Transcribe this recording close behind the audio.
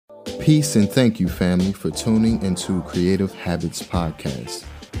Peace and thank you, family, for tuning into Creative Habits Podcast.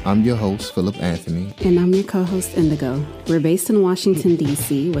 I'm your host, Philip Anthony. And I'm your co-host, Indigo. We're based in Washington,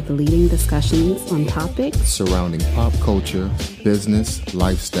 D.C. with leading discussions on topics surrounding pop culture, business,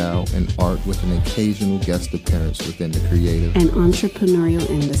 lifestyle, and art with an occasional guest appearance within the creative and entrepreneurial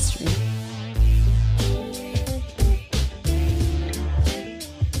industry.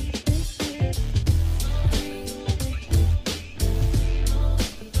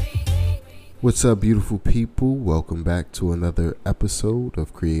 What's up, beautiful people? Welcome back to another episode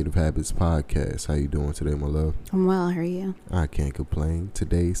of Creative Habits Podcast. How you doing today, my love? I'm well. How are you? I can't complain.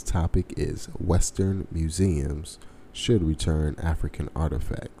 Today's topic is Western museums should return African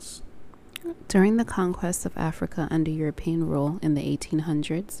artifacts. During the conquest of Africa under European rule in the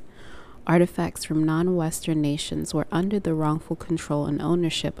 1800s, artifacts from non-Western nations were under the wrongful control and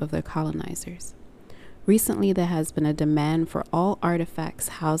ownership of their colonizers. Recently, there has been a demand for all artifacts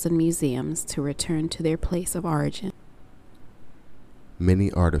housed in museums to return to their place of origin.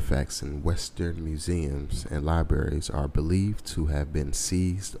 Many artifacts in Western museums and libraries are believed to have been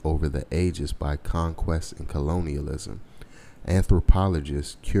seized over the ages by conquest and colonialism.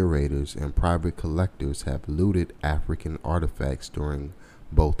 Anthropologists, curators, and private collectors have looted African artifacts during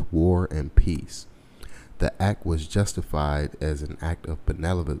both war and peace. The act was justified as an act of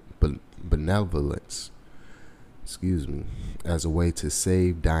benevolence, as a way to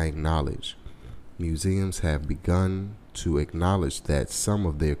save dying knowledge. Museums have begun to acknowledge that some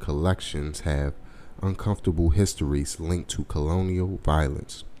of their collections have uncomfortable histories linked to colonial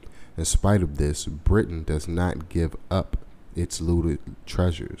violence. In spite of this, Britain does not give up its looted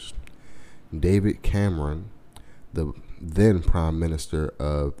treasures. David Cameron, the then Prime Minister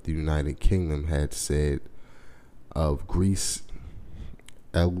of the United Kingdom, had said of Greece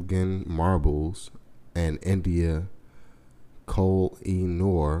Elgin marbles and India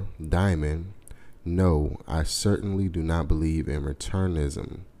Koh-i-Noor diamond, "No, I certainly do not believe in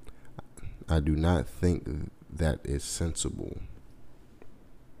returnism. I do not think that is sensible."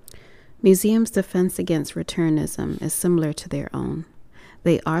 Museums' defense against returnism is similar to their own.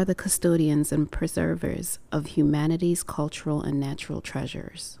 They are the custodians and preservers of humanity's cultural and natural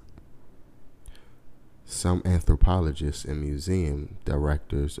treasures. Some anthropologists and museum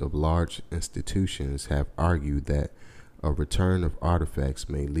directors of large institutions have argued that a return of artifacts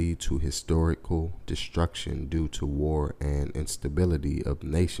may lead to historical destruction due to war and instability of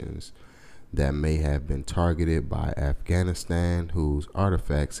nations that may have been targeted by Afghanistan, whose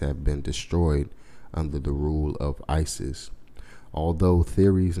artifacts have been destroyed under the rule of ISIS. Although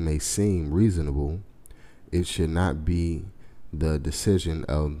theories may seem reasonable, it should not be the decision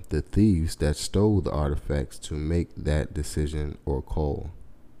of the thieves that stole the artifacts to make that decision or call.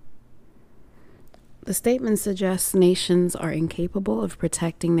 The statement suggests nations are incapable of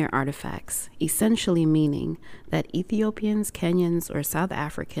protecting their artifacts, essentially meaning that Ethiopians, Kenyans, or South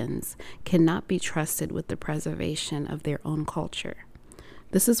Africans cannot be trusted with the preservation of their own culture.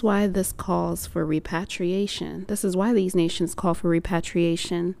 This is why this calls for repatriation. This is why these nations call for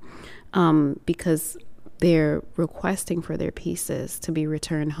repatriation, because they're requesting for their pieces to be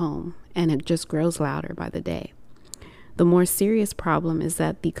returned home, and it just grows louder by the day. The more serious problem is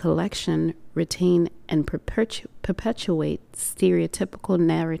that the collection retain and perpetuate stereotypical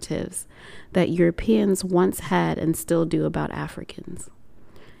narratives that Europeans once had and still do about Africans.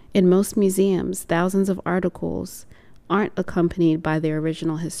 In most museums, thousands of articles aren't accompanied by their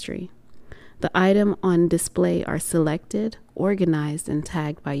original history. The items on display are selected, organized, and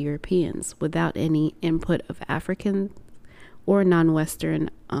tagged by Europeans without any input of African or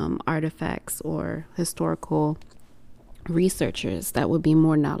non-Western artifacts or historical researchers that would be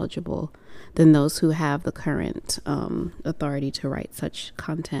more knowledgeable than those who have the current authority to write such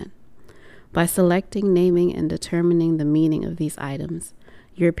content. By selecting, naming, and determining the meaning of these items,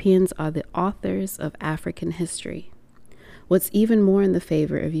 Europeans are the authors of African history. What's even more in the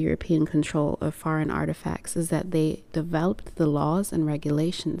favor of European control of foreign artifacts is that they developed the laws and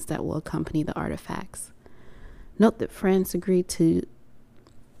regulations that will accompany the artifacts. Note that France agreed to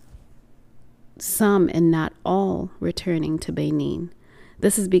some and not all returning to Benin.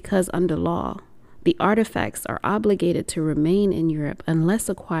 This is because under law, the artifacts are obligated to remain in Europe unless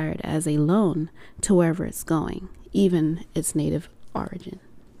acquired as a loan to wherever it's going, even its native origin.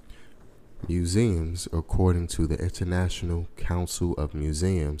 Museums, according to the International Council of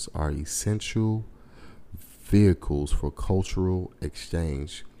Museums, are essential vehicles for cultural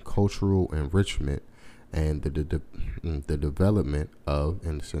exchange, cultural enrichment, and the development of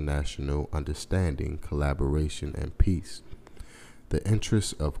international understanding, collaboration, and peace. The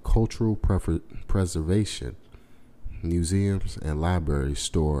interests of cultural preservation museums and libraries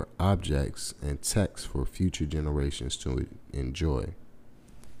store objects and texts for future generations to enjoy.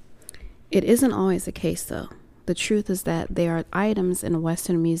 It isn't always the case, though. The truth is that there are items in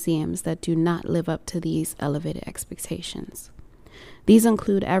Western museums that do not live up to these elevated expectations. These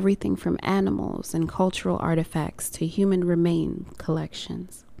include everything from animals and cultural artifacts to human remain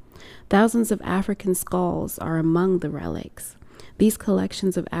collections. Thousands of African skulls are among the relics. These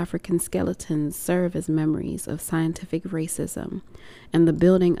collections of African skeletons serve as memories of scientific racism and the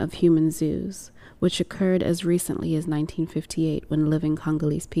building of human zoos, which occurred as recently as 1958 when living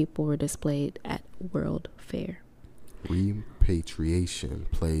Congolese people were displayed at World Fair. Repatriation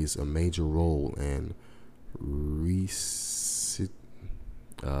plays a major role in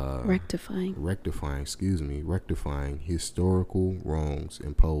rectifying historical wrongs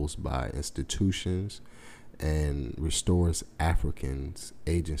imposed by institutions and restores Africans'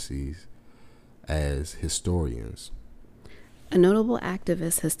 agencies as historians. A notable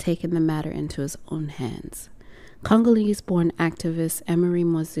activist has taken the matter into his own hands. Congolese-born activist Emery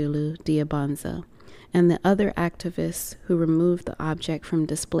Mwazulu Diabanza and the other activists who removed the object from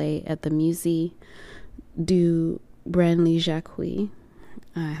display at the Musée du Branly-Jacques,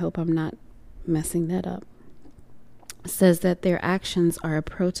 I hope I'm not messing that up, says that their actions are a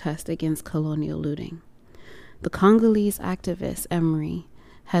protest against colonial looting. The Congolese activist Emery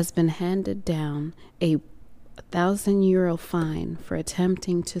has been handed down a €1,000 fine for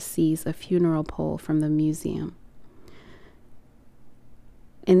attempting to seize a funeral pole from the museum.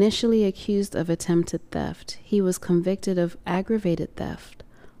 Initially accused of attempted theft, he was convicted of aggravated theft,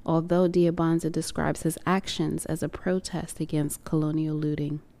 although Diabanza describes his actions as a protest against colonial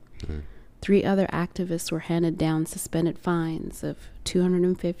looting. 3 other activists were handed down suspended fines of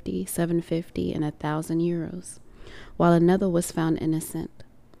 €250, €750, and €1,000, while another was found innocent.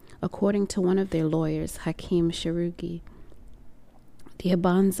 According to one of their lawyers, Hakim Sharugi,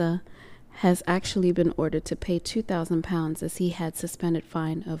 Diabanza has actually been ordered to pay £2,000 as he had suspended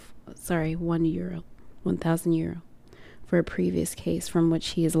fine of €1,000 for a previous case from which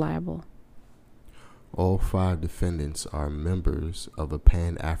he is liable. All 5 defendants are members of a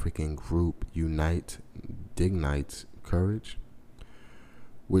Pan-African group, Dignite Courage,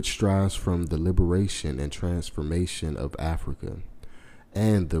 which strives from the liberation and transformation of Africa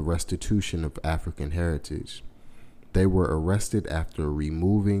and the restitution of African heritage. They were arrested after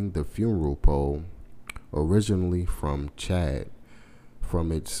removing the funeral pole, originally from Chad,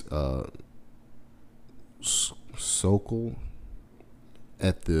 from its socle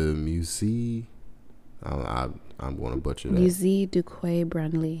at the Musée. I'm going to butcher that. Musée du Quai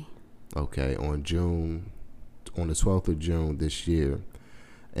Branly. Okay, on the 12th of June this year,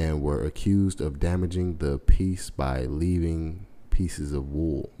 and were accused of damaging the piece by leaving pieces of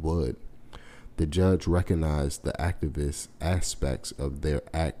wood. The judge recognized the activist aspects of their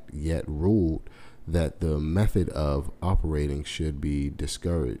act, yet ruled that the method of operating should be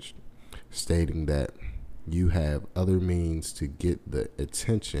discouraged, stating that you have other means to get the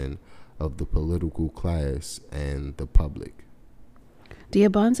attention of the political class and the public.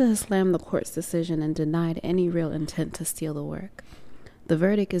 Diabanza has slammed the court's decision and denied any real intent to steal the work. The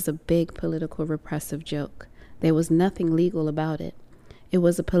verdict is a big political repressive joke. There was nothing legal about it. It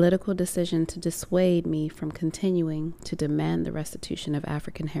was a political decision to dissuade me from continuing to demand the restitution of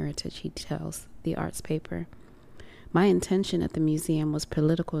African heritage, he tells the arts paper. My intention at the museum was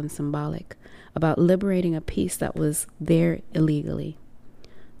political and symbolic, about liberating a piece that was there illegally.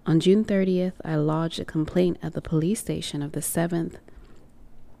 On June 30th, I lodged a complaint at the police station of the 7th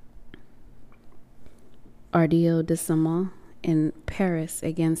arrondissement in Paris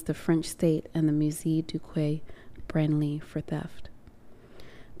against the French state and the Musée du Quai Branly for theft.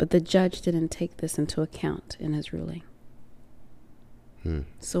 But the judge didn't take this into account in his ruling.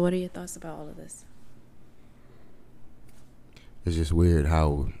 So what are your thoughts about all of this? It's just weird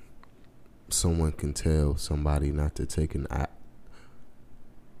how someone can tell somebody not to take an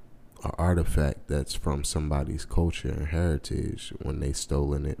artifact that's from somebody's culture and heritage when they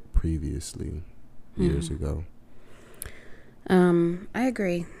stolen it previously years ago. I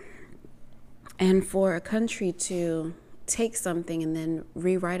agree. And for a country to take something and then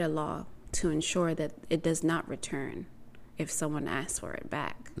rewrite a law to ensure that it does not return if someone asks for it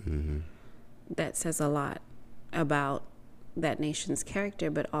back, that says a lot about that nation's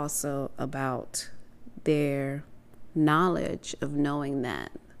character, but also about their knowledge of knowing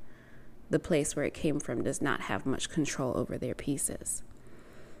that the place where it came from does not have much control over their pieces.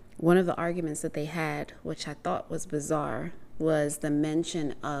 One of the arguments that they had, which I thought was bizarre, was the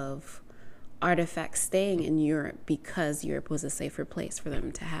mention of artifacts staying in Europe because Europe was a safer place for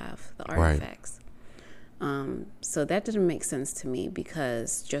them to have the artifacts. So that didn't make sense to me,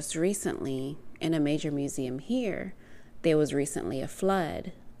 because just recently in a major museum here, there was recently a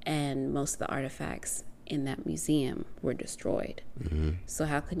flood and most of the artifacts in that museum were destroyed. So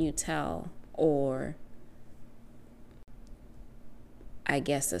how can you tell, or I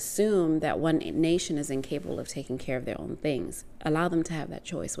guess assume, that one nation is incapable of taking care of their own things? Allow them to have that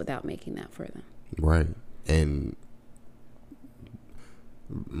choice without making that for them. Right. And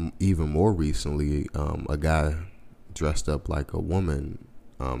even more recently, a guy dressed up like a woman,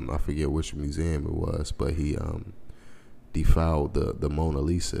 I forget which museum it was, but he defiled the Mona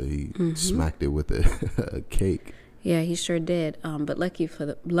Lisa. He smacked it with a cake. Yeah, he sure did. But luckily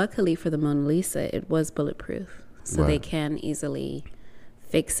for the Mona Lisa, it was bulletproof, so they can easily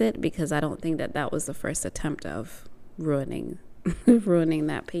fix it, because I don't think that was the first attempt of ruining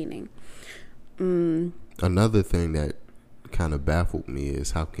that painting. Another thing that kind of baffled me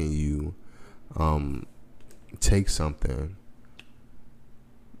is, how can you take something,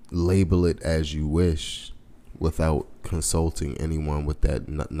 label it as you wish, without consulting anyone with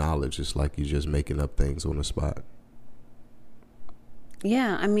that knowledge? It's like you're just making up things on the spot.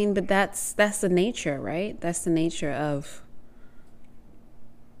 Yeah, I mean, but that's the nature, right? That's the nature of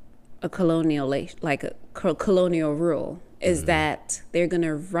a colonial rule, is that they're going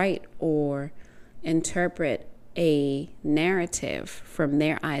to write or interpret a narrative from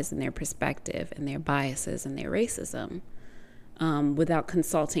their eyes and their perspective and their biases and their racism, without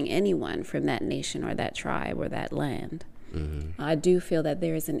consulting anyone from that nation or that tribe or that land. I do feel that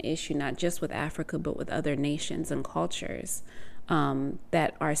there is an issue, not just with Africa, but with other nations and cultures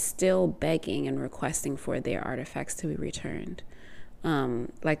that are still begging and requesting for their artifacts to be returned.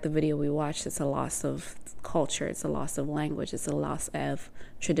 Like the video we watched, it's a loss of culture, it's a loss of language, it's a loss of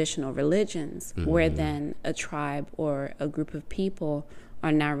traditional religions, where then a tribe or a group of people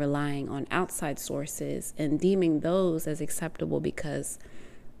are now relying on outside sources and deeming those as acceptable because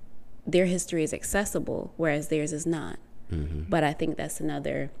their history is accessible, whereas theirs is not. But I think that's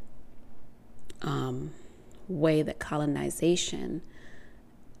another way that colonization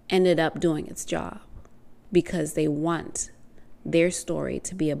ended up doing its job, because they want their story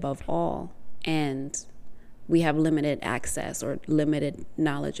to be above all, and we have limited access or limited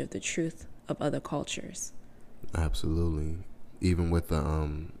knowledge of the truth of other cultures. Absolutely. Even with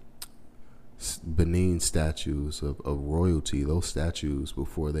the Benin statues of royalty, those statues,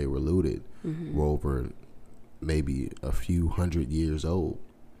 before they were looted, were over maybe a few hundred years old.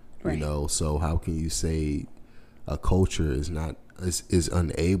 You know, so how can you say a culture is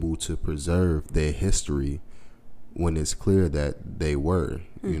unable to preserve their history when it's clear that they were?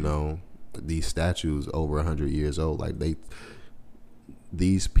 You know, these statues over 100 years old, like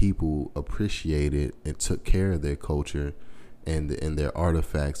these people appreciated and took care of their culture and their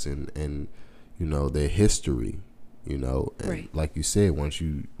artifacts and you know, their history, you know, and like you said, once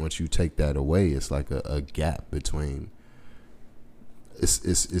you take that away, it's like a gap between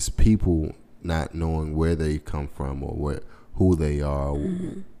it's people not knowing where they come from or who they are,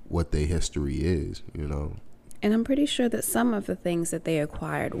 what their history is, you know. And I'm pretty sure that some of the things that they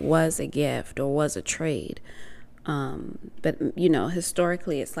acquired was a gift or was a trade. But, you know,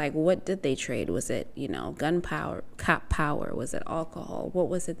 historically, it's like, what did they trade? Was it, you know, gunpowder, cop power? Was it alcohol? What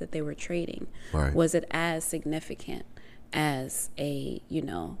was it that they were trading? Was it as significant as a, you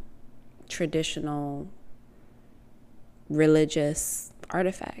know, traditional religious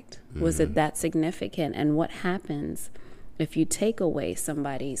artifact? Was it that significant? And what happens if you take away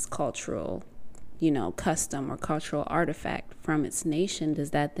somebody's cultural, you know, custom or cultural artifact from its nation?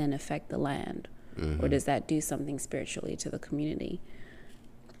 Does that then affect the land? Or does that do something spiritually to the community?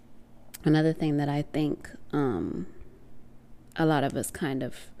 Another thing that I think a lot of us kind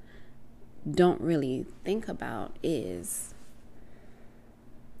of don't really think about is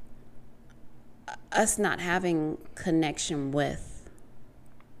us not having connection with,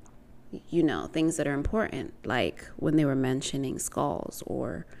 you know, things that are important, like when they were mentioning skulls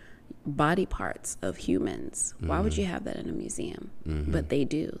or body parts of humans. Why would you have that in a museum? But they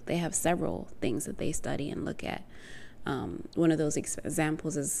do. They have several things that they study and look at. One of those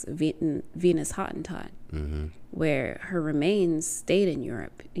examples is Venus Hottentot, where her remains stayed in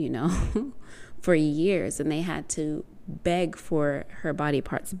Europe, you know, for years, and they had to beg for her body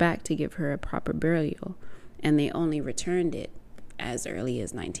parts back to give her a proper burial, and they only returned it as early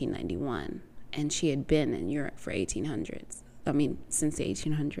as 1991, and she had been in Europe for since the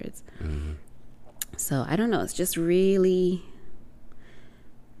 1800s. So I don't know, it's just really,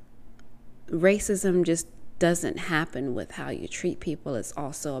 racism just doesn't happen with how you treat people. It's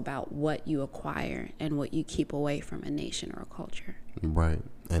also about what you acquire and what you keep away from a nation or a culture. Right.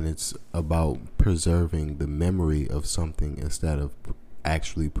 And it's about preserving the memory of something instead of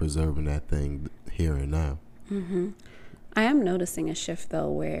actually preserving that thing here and now. I am noticing a shift though,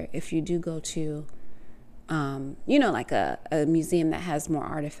 where if you do go to, you know, like a museum that has more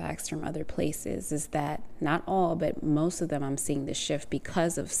artifacts from other places, is that not all, but most of them, I'm seeing the shift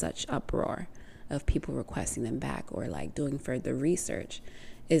because of such uproar of people requesting them back or like doing further research,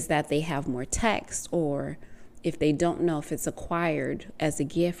 is that they have more text, or if they don't know if it's acquired as a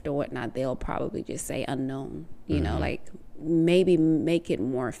gift or whatnot, they'll probably just say unknown, you know, like maybe make it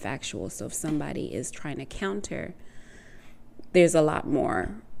more factual. So if somebody is trying to counter, there's a lot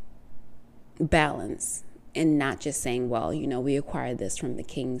more balance and not just saying, well, you know, we acquired this from the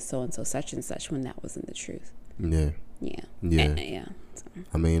king so and so such and such, when that wasn't the truth. Yeah. Yeah. So.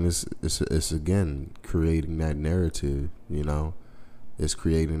 I mean, it's again creating that narrative. You know, it's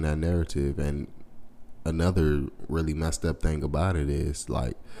creating that narrative. And another really messed up thing about it is,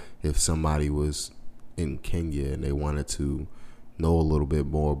 like, if somebody was in Kenya and they wanted to know a little bit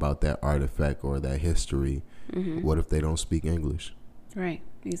more about that artifact or that history, what if they don't speak English? Right.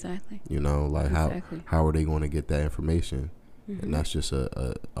 Exactly. You know, like Exactly. how are they going to get that information? And that's just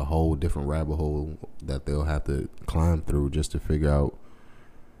a whole different rabbit hole that they'll have to climb through just to figure out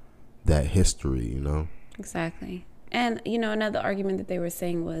that history, you know? Exactly. And, you know, another argument that they were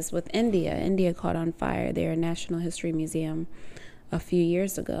saying was with India. India caught on fire, their National History Museum, a few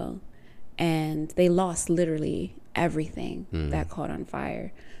years ago. And they lost literally everything that caught on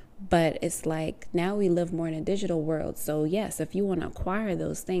fire. But it's like, now we live more in a digital world. So yes, if you want to acquire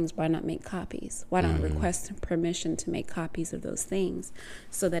those things, why not make copies? Why not request permission to make copies of those things,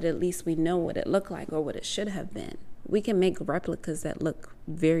 so that at least we know what it looked like or what it should have been? We can make replicas that look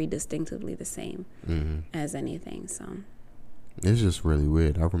very distinctively the same as anything. So it's just really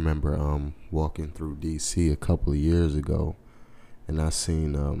weird. I remember walking through DC a couple of years ago, and I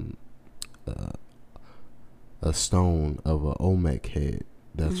seen a stone of an Olmec head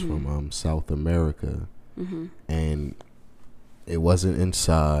that's from South America, and it wasn't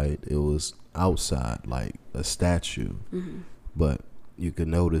inside, it was outside, like a statue, but you could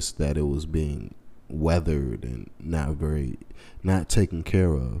notice that it was being weathered and not taken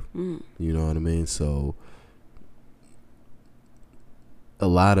care of. You know what I mean? So a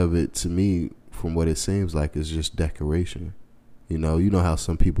lot of it, to me, from what it seems like, is just decoration. You know how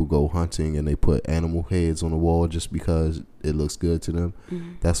some people go hunting and they put animal heads on the wall just because it looks good to them?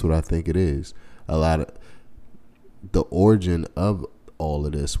 That's what I think it is. A lot of the origin of all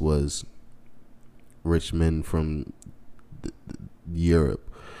of this was rich men from Europe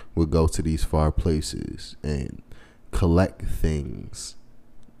would go to these far places and collect things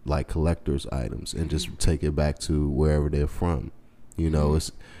like collector's items and just take it back to wherever they're from. You know,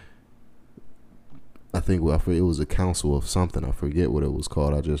 I think it was a council of something. I forget what it was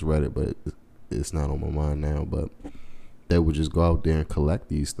called. I just read it, but it's not on my mind now. But they would just go out there and collect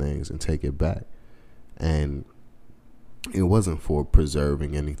these things and take it back. And it wasn't for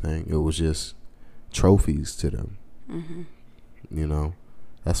preserving anything. It was just trophies to them. You know,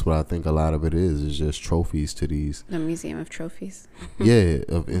 that's what I think a lot of it is just trophies to these. the Museum of Trophies. Yeah,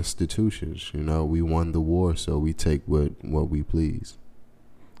 of institutions. You know, we won the war, so we take what we please.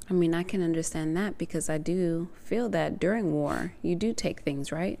 I mean, I can understand that, because I do feel that during war, you do take things,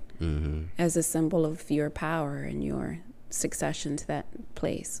 right? As a symbol of your power and your succession to that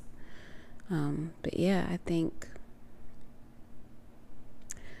place. But yeah, I think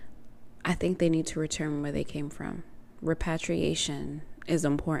they need to return where they came from. Repatriation is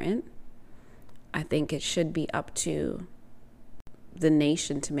important. I think it should be up to the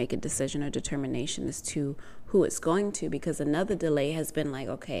nation to make a decision or determination as to who it's going to, because another delay has been like,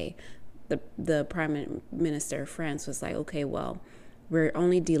 okay, the Prime Minister of France was like, okay, well, we're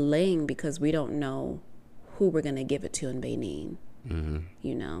only delaying because we don't know who we're going to give it to in Benin,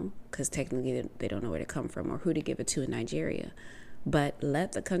 you know, because technically they don't know where to come from or who to give it to in Nigeria. But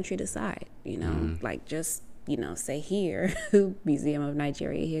let the country decide, you know, like just, you know, say here, Museum of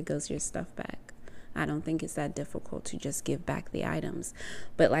Nigeria, here goes your stuff back. I don't think it's that difficult to just give back the items.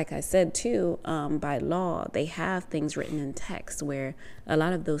 But like I said, too, by law, they have things written in text where a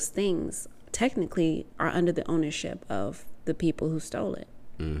lot of those things technically are under the ownership of the people who stole it.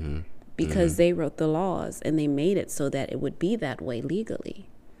 Because they wrote the laws and they made it so that it would be that way legally.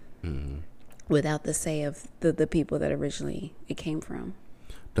 Without the say of the people that originally it came from.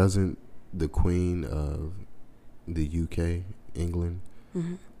 Doesn't the Queen of the UK, England,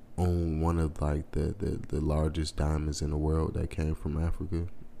 own one of like the largest diamonds in the world that came from Africa?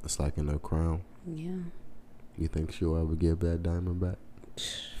 It's like in her crown. Yeah. You think she'll ever give that diamond back?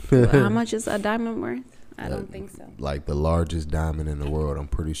 How much is a diamond worth? I don't think so. Like the largest diamond in the world, I'm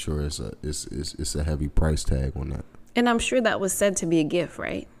pretty sure it's a heavy price tag on that. And I'm sure that was said to be a gift,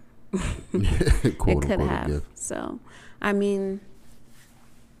 right? It could have. Gift. So, I mean,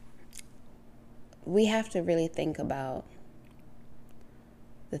 we have to really think about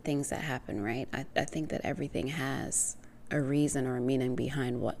the things that happen, right? I think that everything has a reason or a meaning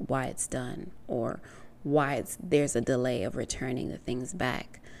behind why it's done, or why there's a delay of returning the things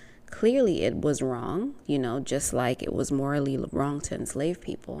back. Clearly it was wrong, just like it was morally wrong to enslave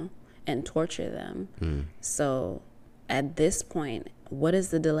people and torture them. So at this point, what is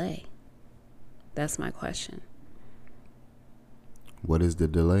the delay? That's my question. What is the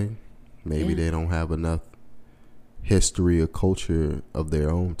delay? Maybe they don't have enough history or culture of their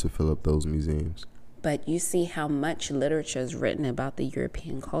own to fill up those museums. But you see how much literature is written about the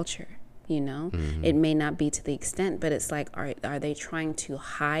European culture, It may not be to the extent, but it's like, are they trying to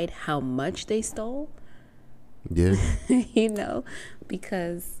hide how much they stole? Yeah.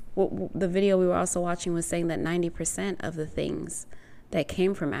 Because the video we were also watching was saying that 90% of the things that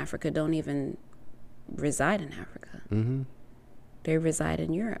came from Africa don't even reside in Africa. Mm-hmm. They reside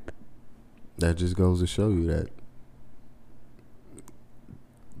in Europe. That just goes to show you that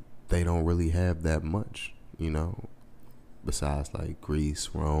they don't really have that much, besides like Greece,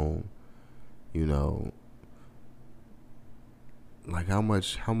 Rome, like how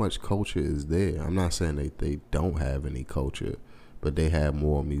much culture is there? I'm not saying they don't have any culture, but they have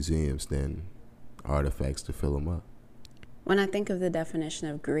more museums than artifacts to fill them up. When I think of the definition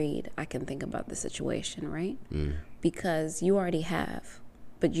of greed, I can think about the situation, right? Because you already have,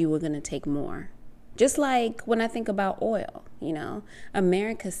 but you were going to take more. Just like when I think about oil,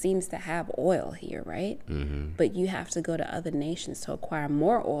 America seems to have oil here, right? Mm-hmm. But you have to go to other nations to acquire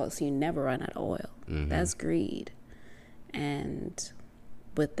more oil, so you never run out of oil. Mm-hmm. That's greed. And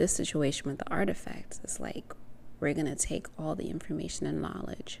with this situation with the artifacts, it's like we're going to take all the information and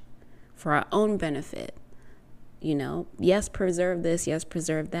knowledge for our own benefit. Yes, preserve this, yes,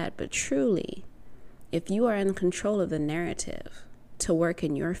 preserve that. But truly, if you are in control of the narrative to work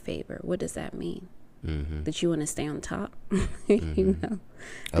in your favor, what does that mean? Mm-hmm. That you want to stay on top? Mm-hmm.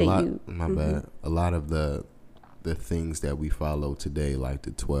 Bad. A lot of the things that we follow today, like the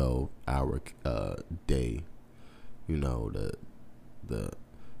 12-hour day, the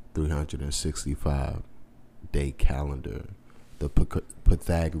 365-day calendar, the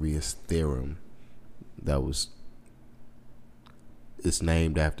Pythagorean theorem, it's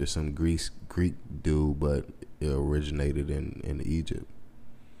named after some Greek dude, but it originated in Egypt.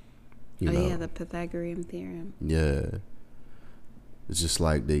 Yeah, the Pythagorean theorem. Yeah. It's just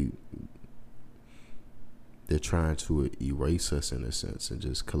like they're trying to erase us in a sense and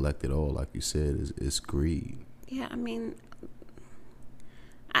just collect it all. Like you said, it's greed. Yeah, I mean,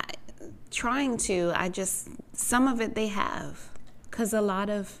 some of it they have. Because a lot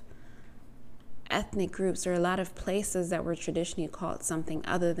of ethnic groups or a lot of places that were traditionally called something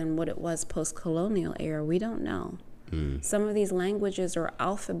other than what it was post-colonial era, we don't know. Some of these languages or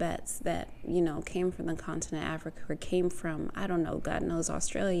alphabets that, came from the continent of Africa or came from, I don't know, God knows,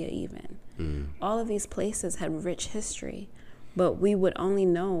 Australia even. All of these places had rich history, but we would only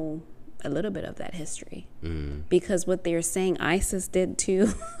know a little bit of that history because what they're saying ISIS did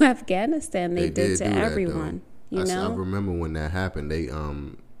to Afghanistan, they did to everyone. I remember when that happened, they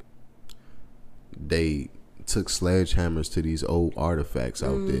took sledgehammers to these old artifacts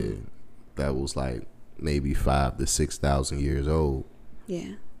out there that was like maybe 5,000 to 6,000 years old.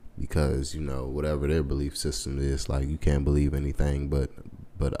 Yeah. Because, whatever their belief system is, like you can't believe anything but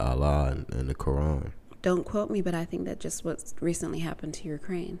Allah and the Quran. Don't quote me, but I think that just what recently happened to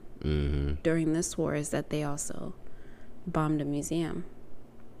Ukraine during this war is that they also bombed a museum.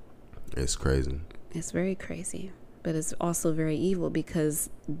 It's crazy. It's very crazy, but it's also very evil because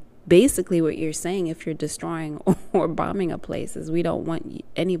basically what you're saying, if you're destroying or bombing a place, is we don't want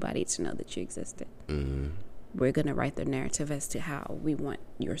anybody to know that you existed. We're going to write the narrative as to how we want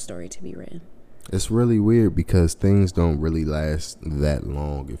your story to be written. It's really weird because things don't really last that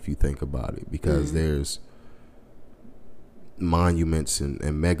long if you think about it, because there's monuments and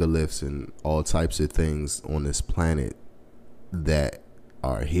megaliths and all types of things on this planet that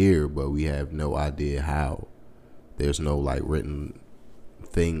are here, but we have no idea how. There's no like written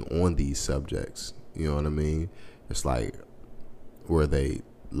thing on these subjects. You know what I mean? It's like, were they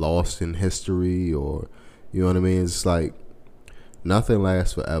lost in history, or you know what I mean? It's like nothing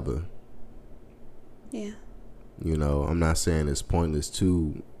lasts forever. Yeah. I'm not saying it's pointless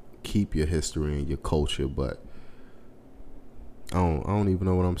to keep your history and your culture, but I don't even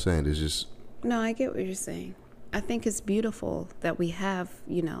know what I'm saying. It's just, no, I get what you're saying. I think it's beautiful that we have,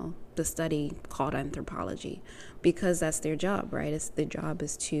 the study called anthropology, because that's their job, right? Their job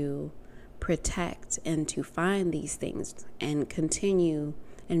is to protect and to find these things and continue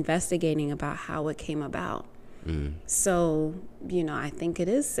investigating about how it came about. So, I think it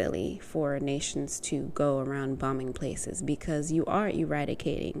is silly for nations to go around bombing places, because you are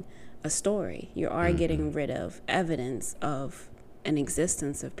eradicating a story. You are getting rid of evidence of an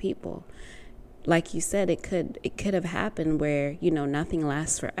existence of people. Like you said, it could have happened where, nothing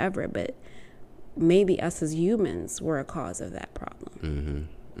lasts forever, but maybe us as humans were a cause of that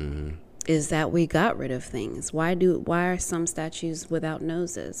problem. Is that we got rid of things. Why are some statues without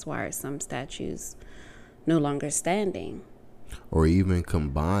noses? Why are some statues no longer standing? Or even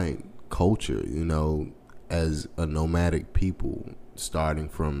combine culture, as a nomadic people, starting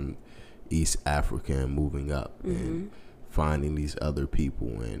from East Africa and moving up and finding these other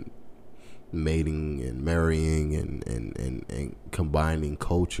people and mating and marrying and combining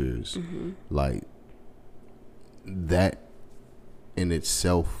cultures. Like, that in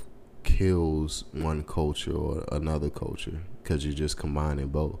itself kills one culture or another culture, because you're just combining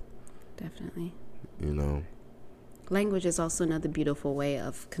both. Definitely. Language is also another beautiful way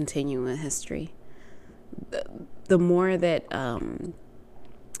of continuing history. The more that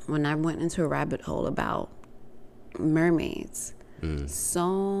when I went into a rabbit hole about mermaids, so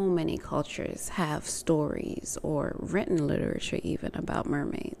many cultures have stories or written literature even about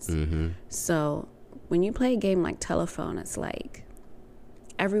mermaids. So when you play a game like Telephone, it's like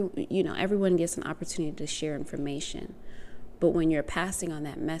everyone gets an opportunity to share information, but when you're passing on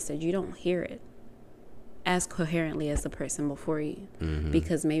that message, you don't hear it as coherently as the person before you,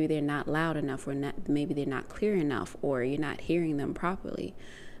 because maybe they're not loud enough, or maybe they're not clear enough, or you're not hearing them properly.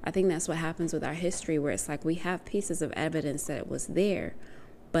 I think that's what happens with our history, where it's like we have pieces of evidence that it was there,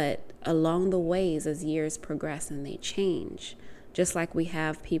 but along the ways, as years progress and they change, just like we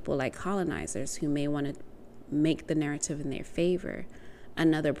have people like colonizers who may want to make the narrative in their favor.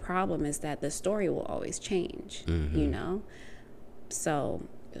 Another problem is that the story will always change, So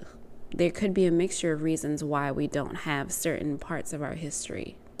there could be a mixture of reasons why we don't have certain parts of our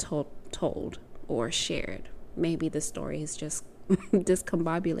history told or shared. Maybe the story is just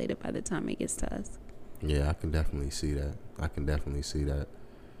discombobulated by the time it gets to us. Yeah, I can definitely see that.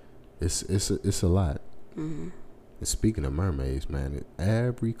 It's a lot. And speaking of mermaids, man,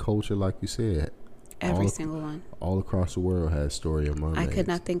 every culture, like you said, every single one, all across the world has a story of mermaids. I could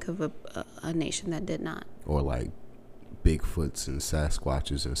not think of a nation that did not. Or like Bigfoots and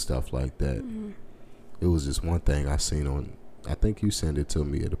Sasquatches and stuff like that. It was just one thing I seen on, I think you sent it to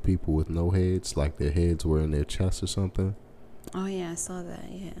me, of the people with no heads, like their heads were in their chest or something. Oh yeah, I saw that.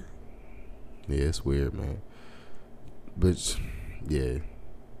 Yeah, it's weird, man. But yeah,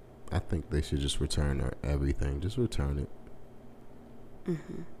 I think they should just return everything. Just return it.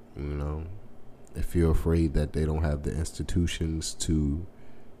 If you're afraid that they don't have the institutions to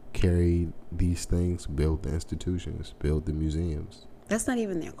carry these things, build the institutions, build the museums. That's not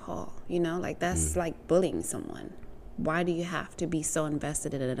even their call, like that's like bullying someone. Why do you have to be so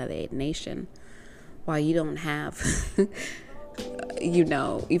invested in another nation while you don't have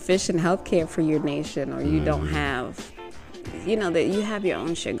efficient healthcare for your nation, or you don't have that you have your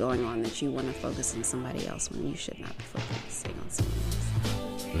own shit going on, that you want to focus on somebody else when you should not be focusing on someone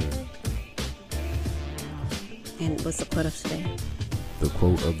else. And what's the quote of today? The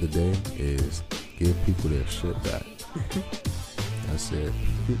quote of the day is, give people their shit back. That's it.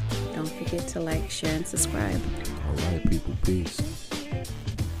 Don't forget to like, share, and subscribe. All right, people. Peace.